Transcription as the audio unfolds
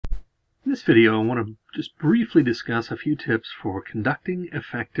In this video, I want to just briefly discuss a few tips for conducting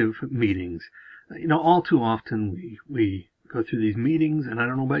effective meetings. All too often we go through these meetings, and I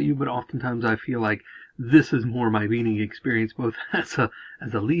don't know about you, but oftentimes I feel like this is more my meeting experience, both as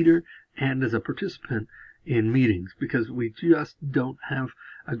a leader and as a participant in meetings, because we just don't have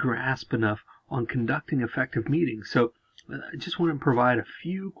a grasp enough on conducting effective meetings. So I just want to provide a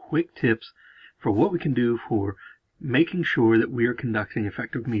few quick tips for what we can do for making sure that we are conducting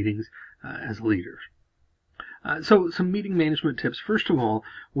effective meetings as leaders. So some meeting management tips. First of all,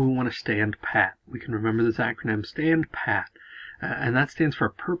 we want to stand pat. We can remember this acronym, stand pat, and that stands for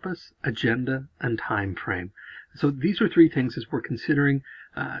purpose, agenda, and time frame. So these are three things as we're considering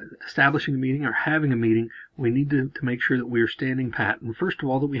establishing a meeting or having a meeting. We need to make sure that we are standing pat, and first of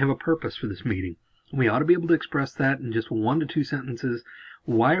all, that we have a purpose for this meeting. We ought to be able to express that in just 1 to 2 sentences.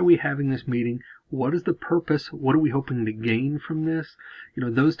 Why are we having this meeting? What is the purpose? What are we hoping to gain from this?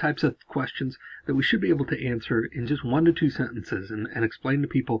 Those types of questions that we should be able to answer in just 1 to 2 sentences and explain to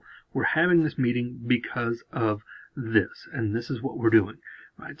people, we're having this meeting because of this, and this is what we're doing.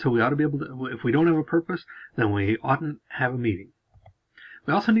 Right? So we ought to be able to, if we don't have a purpose, then we oughtn't have a meeting.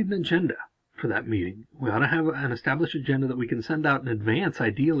 We also need an agenda for that meeting. We ought to have an established agenda that we can send out in advance,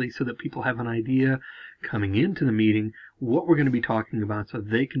 ideally, so that people have an idea coming into the meeting what we're going to be talking about, so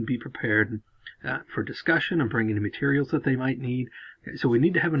they can be prepared for discussion and bring in materials that they might need. Okay, so we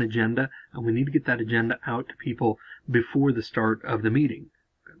need to have an agenda, and we need to get that agenda out to people before the start of the meeting.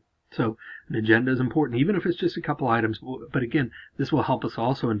 Okay. So an agenda is important, even if it's just a couple items. But again, this will help us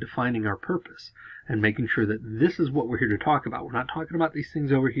also in defining our purpose and making sure that this is what we're here to talk about. We're not talking about these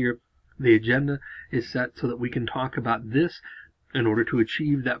things over here. The agenda is set so that we can talk about this in order to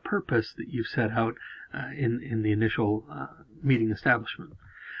achieve that purpose that you've set out in the initial meeting establishment.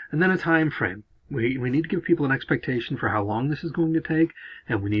 And then a time frame. We need to give people an expectation for how long this is going to take,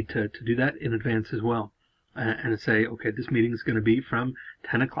 and we need to do that in advance as well. And say, okay, this meeting is going to be from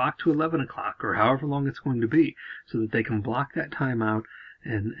 10 o'clock to 11 o'clock, or however long it's going to be, so that they can block that time out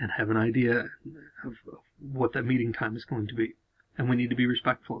and have an idea of what that meeting time is going to be. And we need to be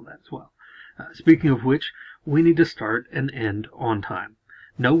respectful of that as well. Speaking of which, we need to start and end on time.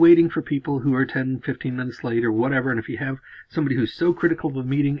 No waiting for people who are 10, 15 minutes late or whatever. And if you have somebody who's so critical of the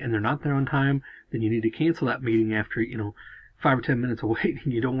meeting and they're not there on time, then you need to cancel that meeting after 5 or 10 minutes of waiting.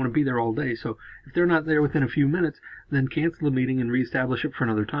 You don't want to be there all day. So if they're not there within a few minutes, then cancel the meeting and reestablish it for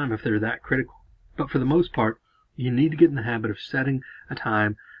another time if they're that critical. But for the most part, you need to get in the habit of setting a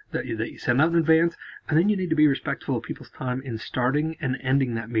time that you send out in advance, and then you need to be respectful of people's time in starting and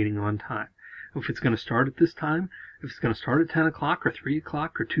ending that meeting on time. If it's going to start at this time, if it's going to start at 10 o'clock or 3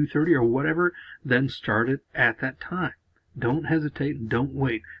 o'clock or 2:30 or whatever, then start it at that time. Don't hesitate and don't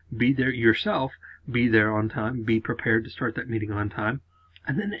wait. Be there yourself. Be there on time. Be prepared to start that meeting on time.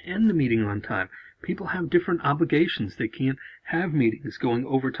 And then end the meeting on time. People have different obligations. They can't have meetings going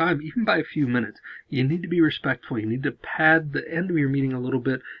over time, even by a few minutes. You need to be respectful. You need to pad the end of your meeting a little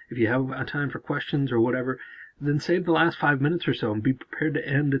bit. If you have a time for questions or whatever, then save the last 5 minutes or so and be prepared to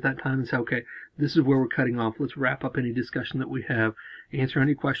end at that time and say, okay, this is where we're cutting off. Let's wrap up any discussion that we have, answer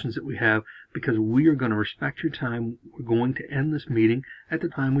any questions that we have, because we are going to respect your time. We're going to end this meeting at the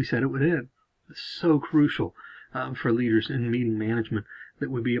time we said it would end. It's so crucial for leaders in meeting management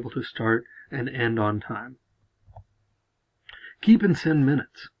that we be able to start and end on time. Keep and send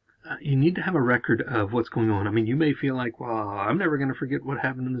minutes. You need to have a record of what's going on. I mean, you may feel like, well, I'm never going to forget what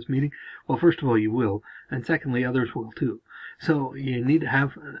happened in this meeting. Well, first of all, you will, and secondly, others will too. So you need to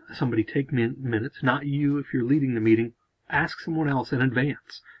have somebody take minutes, not you if you're leading the meeting. Ask someone else in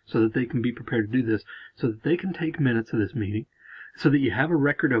advance so that they can be prepared to do this, so that they can take minutes of this meeting, so that you have a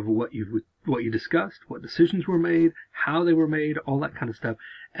record of what you discussed, what decisions were made, how they were made, all that kind of stuff,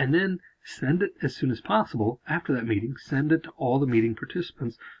 and then send it as soon as possible after that meeting. Send it to all the meeting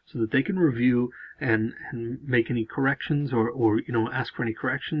participants so that they can review and make any corrections or ask for any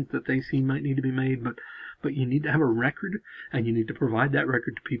corrections that they see might need to be made. But you need to have a record, and you need to provide that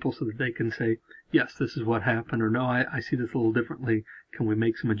record to people so that they can say, yes, this is what happened, or no, I see this a little differently. Can we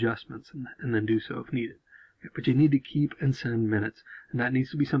make some adjustments, and then do so if needed. But you need to keep and send minutes, and that needs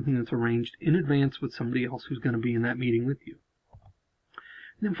to be something that's arranged in advance with somebody else who's going to be in that meeting with you.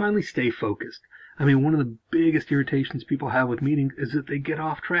 And then finally, stay focused. I mean, one of the biggest irritations people have with meetings is that they get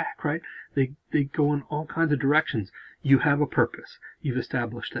off track, right? They go in all kinds of directions. You have a purpose. You've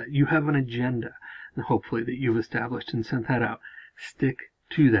established that. You have an agenda, and hopefully that you've established and sent that out. Stick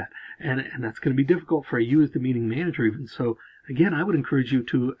to that. And that's going to be difficult for you as the meeting manager even. So, again, I would encourage you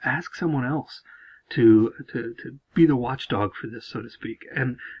to ask someone else to be the watchdog for this, so to speak,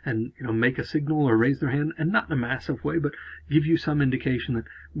 and make a signal or raise their hand, and not in a massive way, but give you some indication that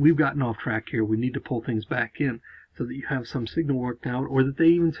we've gotten off track here. We need to pull things back in, so that you have some signal worked out, or that they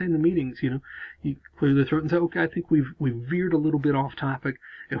even say in the meetings, you clear their throat and say, okay, I think we've veered a little bit off topic.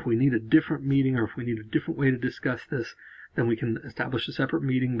 If we need a different meeting, or if we need a different way to discuss this, then we can establish a separate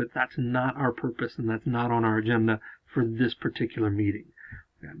meeting, but that's not our purpose, and that's not on our agenda for this particular meeting.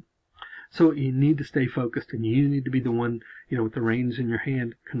 Okay? So you need to stay focused, and you need to be the one, with the reins in your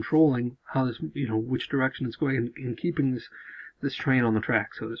hand, controlling how this, which direction it's going, and keeping this train on the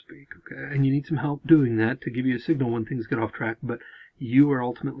track, so to speak. Okay, and you need some help doing that to give you a signal when things get off track. But you are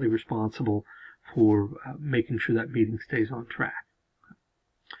ultimately responsible for making sure that meeting stays on track.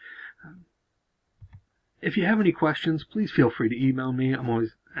 If you have any questions, please feel free to email me. I'm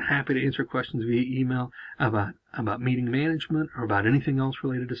always happy to answer questions via email about meeting management or about anything else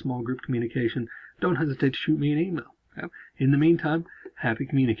related to small group communication. Don't hesitate to shoot me an email. Okay? In the meantime, happy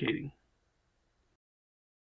communicating.